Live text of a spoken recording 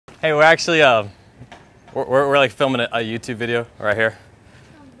Hey, we're actually we're like filming a YouTube video right here,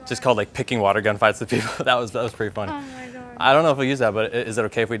 just called like picking water gun fights with people. that was pretty funny. Oh my god. I don't know if we'll use that, but is it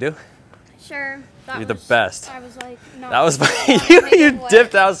okay if we do? Sure. You're the best. I was like, no. That was funny. you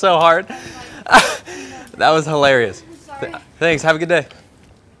dipped out so hard. That was hilarious. Sorry. Thanks. Have a good day.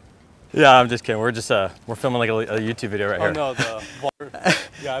 Yeah, I'm just kidding. We're just we're filming like a YouTube video right here. Oh no, the water.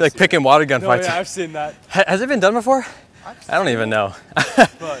 Yeah, like picking water gun fights. Yeah, I've seen that. Has it been done before? I don't even know.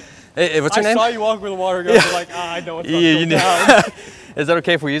 But hey, what's your name? I saw you walk with a water gun. You're like, I know what's going down. Is that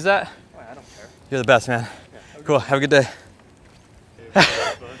okay if we use that? Oh, I don't care. You're the best, man. Yeah, cool. Have a good day.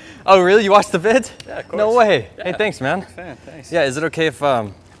 Oh, really? You watched the vids? Yeah, of course. No way. Yeah. Hey, thanks, man. Fan, thanks. Yeah, is it okay if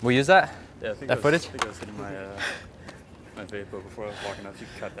we use that? Yeah, I think that footage? I think I was hitting my vape before I was walking up. You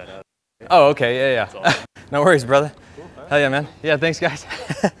can cut that out. Oh, okay. Yeah. Awesome. No worries, brother. Cool. Right. Hell yeah, man. Yeah, thanks, guys.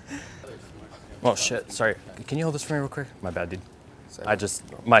 Oh, shit. Sorry. Can you hold this for me real quick? My bad, dude.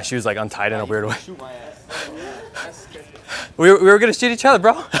 My shoe's like untied in a weird way. Shoot my ass. We were going to shoot each other,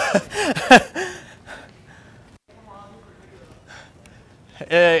 bro.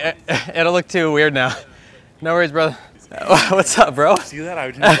 It'll look too weird now. No worries, brother. What's up, bro? See that?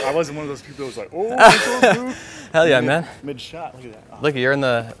 I wasn't one of those people that was like, oh, dude. Hell yeah, man. Mid-shot. Look at that. Oh. Look, you're in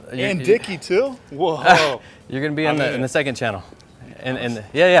the... And Dickie, too? Whoa. You're going to be in the second channel.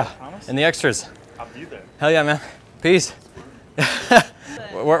 Yeah. Promise? In the extras. I'll be there. Hell yeah, man. Peace.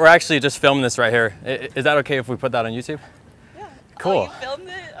 We're actually just filming this right here. Is that okay if we put that on YouTube? Yeah. Cool. Oh, you filmed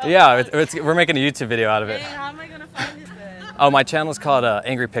it? Oh, yeah, we're making a YouTube video out of it. Hey, how am I going to find it then? Oh, my channel is called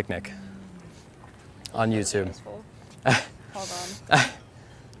AngryPicnic on YouTube. Hold on.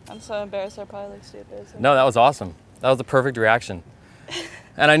 I'm so embarrassed. I probably look stupid. So. No, that was awesome. That was the perfect reaction.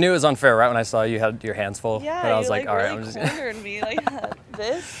 And I knew it was unfair right when I saw you had your hands full. Yeah, but I was you like, all right, really I'm just cornered me like that.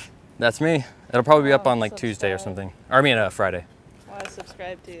 This? That's me. It'll probably be up on like so Tuesday or sad. something. Or I mean Friday. I want to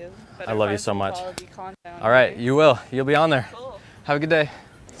subscribe to you. I love you so much. Content All right, you will. You'll be on there. Cool. Have a good day.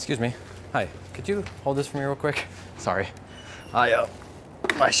 Excuse me. Hi. Could you hold this for me real quick? Sorry.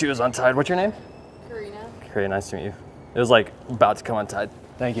 My shoe is untied. What's your name? Karina. Very nice to meet you. It was like about to come untied.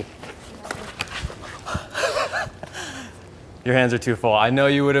 Thank you. Your hands are too full. I know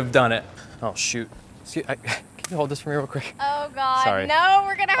you would have done it. Oh shoot. Can you hold this for me real quick? Oh God. Sorry. No,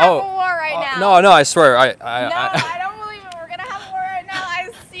 we're gonna have a war right now. No, I swear. I don't believe it. We're gonna have a war right now.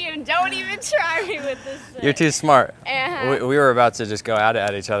 I see you. Don't even try me with this shit. You're too smart. Uh-huh. We were about to just go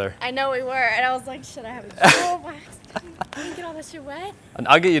at each other. I know we were, and I was like, should I have a oh, didn't get all this shit wet?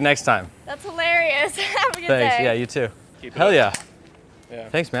 I'll get you next time. That's hilarious. Have a good Thanks. day. Yeah, you too. Keep it Hell up. yeah.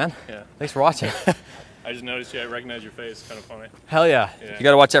 Thanks, man. Yeah. Thanks for watching. I just noticed you. I recognize your face. Kind of funny. Hell yeah. Yeah. You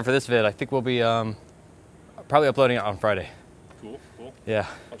got to watch out for this vid. I think we'll be probably uploading it on Friday. Cool. Yeah.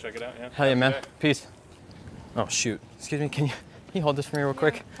 I'll check it out. Yeah. Hell yeah, man. Okay. Peace. Oh shoot. Excuse me. Can you hold this for me real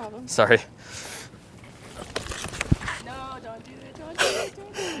quick? No problem. Sorry. No, don't do it. Don't do it.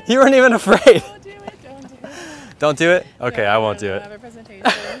 Don't do it. You weren't even afraid. Don't do it. Don't do it. Don't do it? Okay, I won't do I it. have a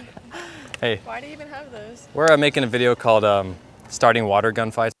presentation. Hey, Why do you even have those? we're making a video called starting water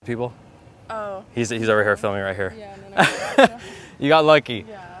gun fights with people. Oh. He's over here filming right here. Yeah, no. You got lucky.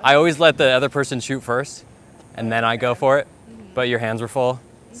 Yeah. I always let the other person shoot first, and then I go for it. But your hands were full,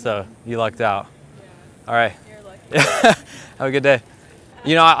 so you lucked out. Yeah. All right. You're lucky. Have a good day.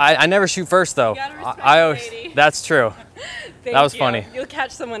 You know, I never shoot first though. You gotta respect I always. the lady. That's true. That was funny. You'll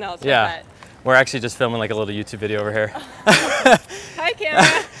catch someone else. Yeah. We're actually just filming like a little YouTube video over here. Hi,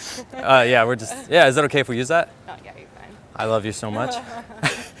 camera. Yeah, we're just. Yeah, is it okay if we use that? Oh, yeah, you're fine. I love you so much.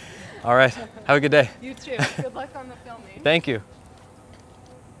 All right. Have a good day. You too. Good luck on the filming. Thank you.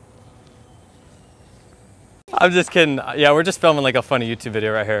 I'm just kidding. Yeah, we're just filming like a funny YouTube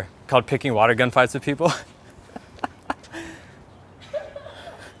video right here called picking water gun fights with people.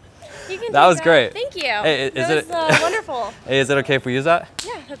 You can That was great. Thank you. Hey, is that it was wonderful. Hey, is it okay if we use that?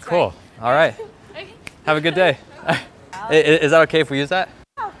 Yeah, that's Cool. fine. All right. Okay. Have a good day. Is that okay if we use that?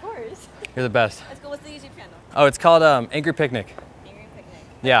 Yeah, of course. You're the best. Let's go. What's the YouTube channel? Oh, it's called AngryPicnic. AngryPicnic.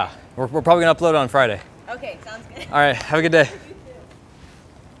 Yeah, we're probably gonna upload it on Friday. Okay, sounds good. All right. Have a good day.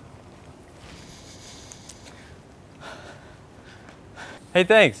 Hey,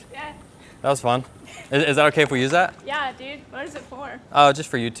 thanks. Yeah. That was fun. Is that okay if we use that? Yeah, dude. What is it for? Oh, just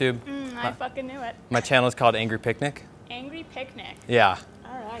for YouTube. I fucking knew it. My channel is called AngryPicnic. AngryPicnic. Yeah.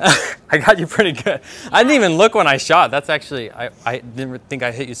 All right. I got you pretty good. I didn't even look when I shot. That's actually, I didn't think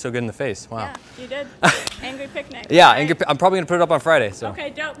I hit you so good in the face. Wow. Yeah, you did. AngryPicnic. Yeah, All right. I'm probably going to put it up on Friday. So. Okay,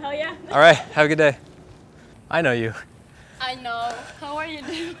 dope. Hell yeah. All right. Have a good day. I know you. I know. How are you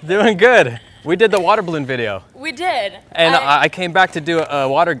doing? Doing good. We did the water balloon video. We did. And I came back to do a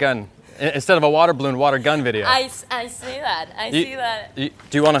water gun instead of a water balloon, water gun video. I see that. I see that. Do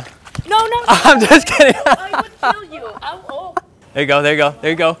you want to? No, no. I'm just kidding. I would kill you. Oh. There you go. There you go.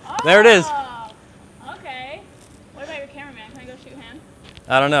 There you go. There it is. Okay. What about your cameraman? Can I go shoot him?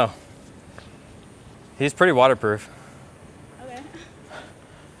 I don't know. He's pretty waterproof. Okay.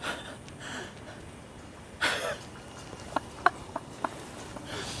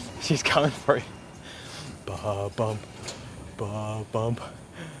 She's coming for you. Ba bump, ba bump,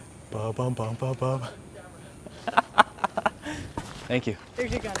 ba bump, bump, bump, bump. Thank you.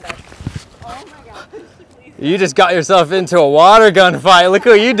 There's your gun back. Oh my gosh. You just got yourself into a water gun fight. Look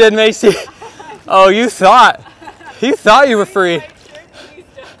what you did, Macy. Oh, you thought you were free.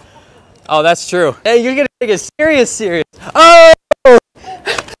 Oh, that's true. Hey, you're gonna take it serious. Oh!